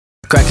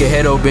Crack your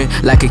head open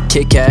like a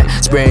Kit Kat.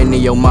 Spraying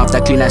in your mouth, I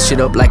clean that shit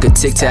up like a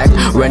Tic Tac.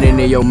 Running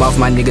in your mouth,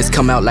 my niggas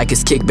come out like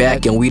it's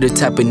kickback. And we the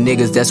type of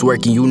niggas that's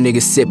working, you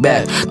niggas sit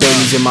back.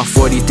 30s in my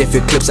 40s,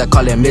 different clips, I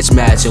call it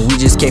mismatch. And we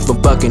just came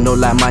from bucking, no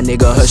lie, my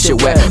nigga, her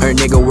shit wet. Her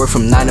nigga work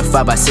from 9 to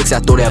 5, by 6, I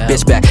throw that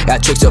bitch back.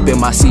 Got tricks up in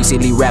my sleeve,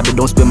 silly rabbit,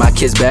 don't spin my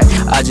kids back.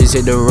 I just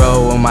hit the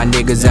road on my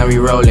niggas and we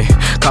rollin'.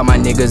 Call my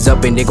niggas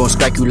up and they gon'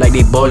 strike you like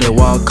they bowling.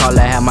 One call,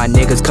 I have my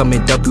niggas come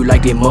and dump you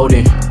like they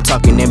molding.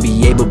 Talking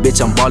NBA, but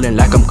bitch, I'm ballin'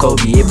 like I'm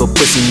Kobe. If a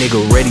pussy nigga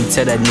ready,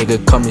 tell that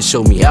nigga come and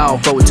show me. I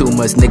don't fuck with too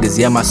much niggas,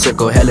 yeah, my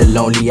circle hella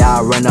lonely.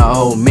 I run a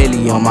whole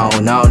milli on my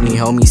own, I don't need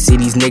homies. See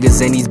these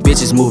niggas and these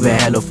bitches moving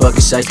hella fucking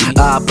shitey.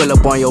 I pull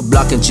up on your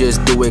block and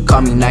just do it,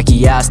 call me Nike.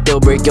 Yeah, I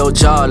still break your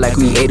jaw like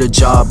we ate a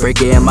jaw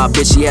breaker. And my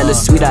bitch, she hella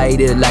sweet, I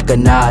ate it like a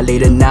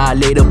annihilator.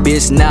 Annihilator,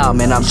 bitch, now,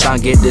 man, I'm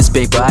tryna get this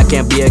paper. I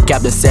can't be a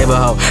captain, save a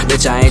hoe,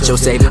 bitch, I ain't your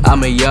savior.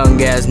 I'm a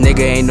young ass nigga,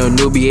 ain't no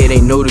newbie, it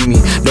ain't new to me.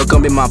 Don't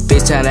come in my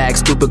face tryna act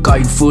stupid, call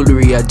you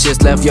foolery. I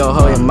just left your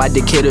hoe and my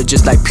dick hit her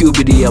just like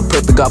puberty. A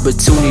perfect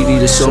opportunity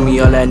to show me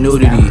all that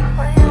nudity.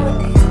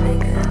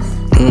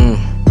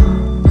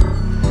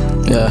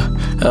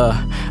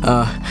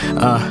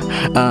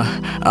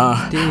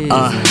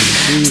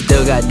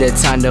 Still got that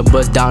time to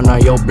bust down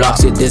on your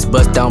blocks. Hit this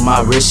bust down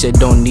my wrist, shit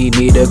don't need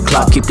me to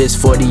clock. Keep this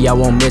 40, I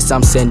won't miss,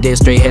 I'm sending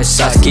straight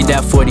headshots. Keep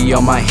that 40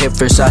 on my hip,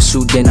 first I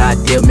shoot, then I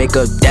dip. Make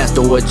a dance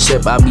to a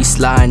chip, I be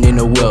sliding in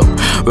a whip,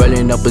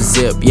 rolling up a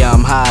zip. Yeah,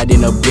 I'm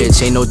hiding a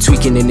bitch, ain't no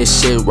tweaking in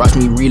this shit. Watch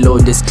me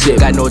reload this clip.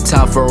 Got no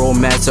time for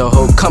romance or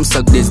hope, come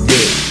suck this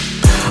dick.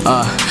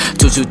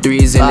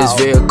 223s in this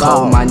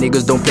vehicle. My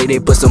niggas don't play, they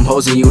put some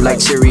hoes in you like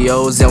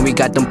Cheerios. And we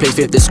got them play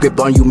 50 script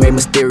on you, made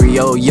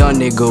Mysterio. Young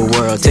nigga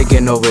world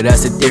taking over,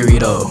 that's a theory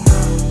though.